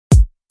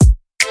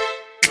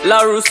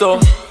Larruso.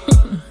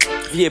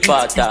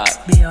 Vipata.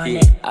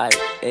 I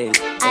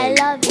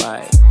love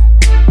it.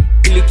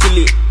 Kill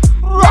it.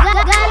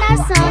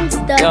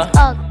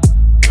 GhanaSongs.org.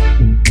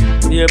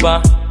 Yeah,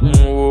 ba.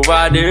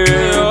 Over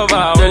there.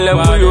 Tell them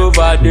we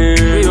over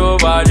there.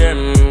 Over them.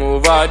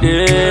 Over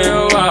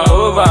there.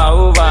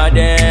 Over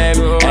them.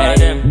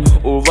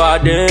 Over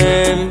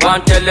them.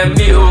 Can't tell them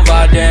me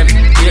over them.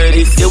 Yeah,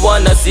 they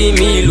wanna see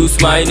me lose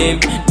my name.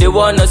 They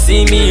wanna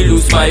see me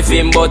lose my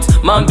fame. But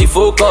man, be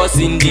focused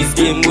in this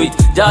game with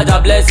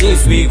Jaja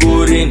blessings we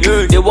go in.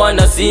 They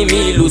wanna see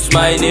me lose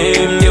my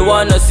name. They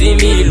wanna see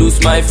me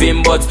lose my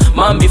fame. But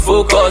man, be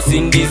focused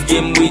in this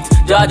game with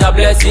Jaja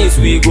blessings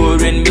we go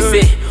in. Me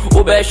say,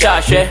 Obe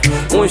shashe,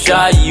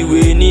 unsha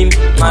iwe nim,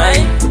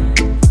 mine.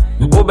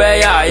 Obe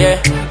ya ye,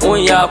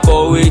 unya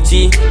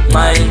kowechi,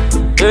 mine.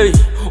 Hey,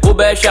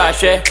 Obe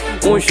shashe,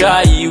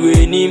 unsha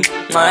iwe nim,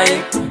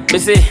 mine. Me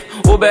say,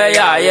 Obe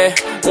ya ye,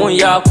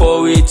 unya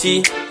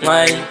kowechi,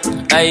 mine.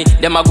 Hey,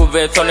 them a go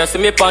vex on us,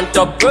 me pant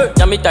up.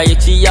 Namita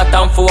yechi ya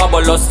time for a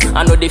bolos.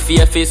 I know the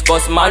fear face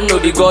cause man know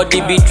the god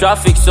the beat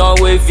traffic some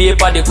way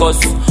vapor the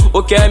cause.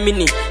 Okay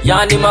mini,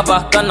 yani ma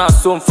back and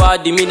so far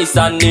the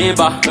minister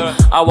neighbor.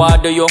 I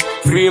want yo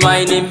free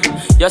my name.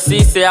 You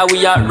see say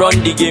we are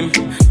run the game.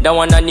 That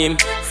one a name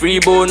free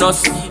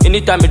bonus.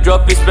 Anytime me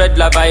drop it spread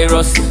like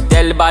virus.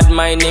 Tell bad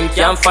my name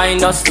can't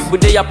find us. We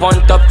they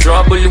upon top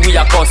trouble we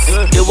a cause.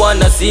 They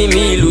wanna see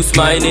me lose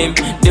my name.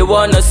 They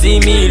wanna see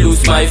me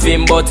lose my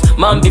fame. But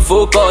man be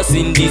focused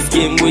in this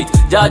game with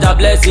Jaja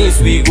blessings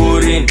we go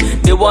in.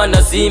 They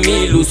wanna see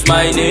me lose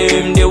my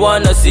name. They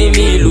wanna see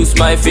me lose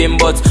my fame.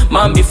 But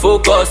man be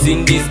focused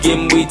in this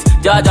game with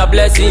Jaja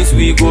blessings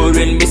we go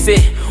in. Me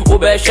say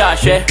Obe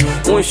shashe,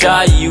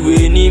 unsha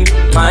iwe nim,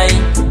 mine.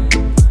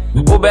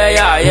 Obe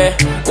ya ye,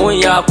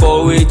 unya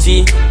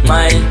kowechi,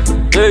 mine.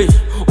 Hey,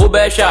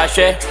 Obe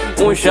shashe,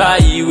 unsha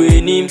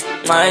iwe nim,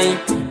 mine.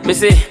 Me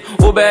say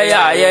Obe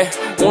ya ye,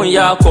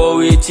 unya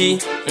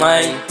kowechi,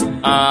 mine.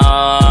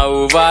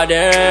 Over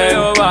there,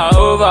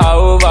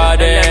 over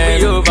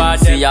there.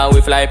 See how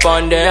we fly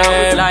pon them,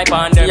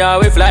 see how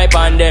we fly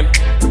pon them.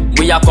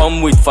 We a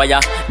come with fire,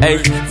 hey.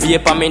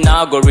 Vapor me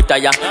nah go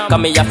retire.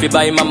 Come me have to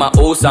buy mama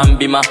house and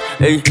bima,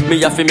 hey. Me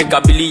have to make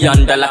 $1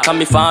 billion. Come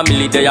me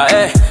family there,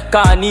 hey.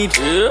 Can't need,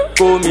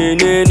 come in,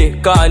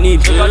 can't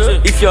need.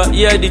 If you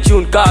hear the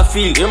tune, can't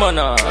feel.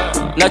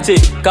 Not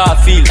it, can't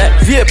feel.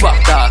 Vapor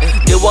talk.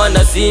 They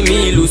wanna see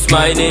me lose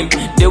my name.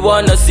 They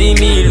wanna see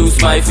me lose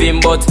my fame.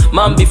 But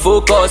man be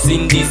focused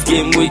in this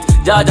game with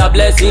Jaja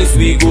blessings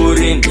we go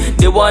in.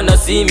 They wanna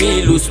see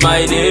me lose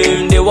my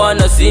name. They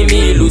wanna see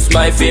me lose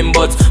my fame.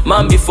 But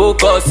man be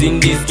focused in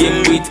this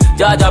game with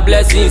Jaja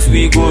blessings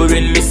we go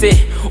in. Me say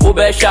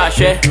Obe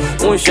shashe,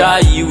 unsha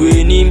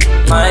iwe nim,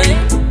 mine.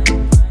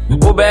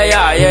 Obe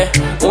ya ye,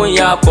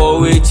 unya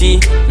kowechi,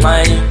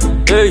 mine.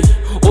 Hey,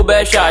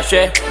 Obe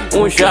shashe,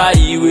 unsha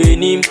iwe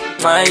nim,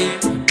 mine.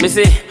 Me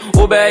say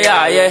Obe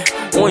ya ye,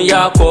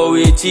 unya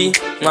kowechi,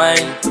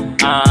 mine.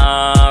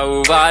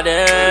 Over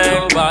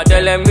them,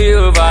 tell them we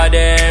over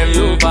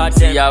them.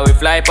 See how we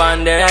fly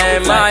pon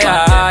them,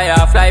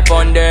 I fly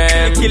pon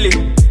them. Kill it.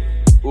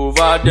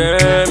 Over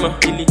them,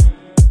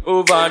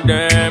 over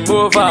them,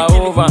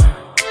 over.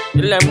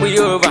 Tell them we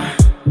over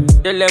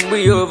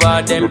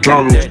them.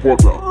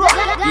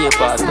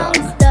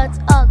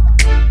 GhanaSongs.org.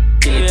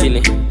 Kill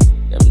it.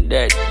 Them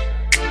dead.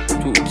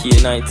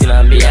 2K19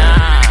 and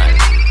beyond.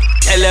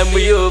 Tell them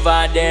we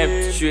over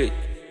them straight.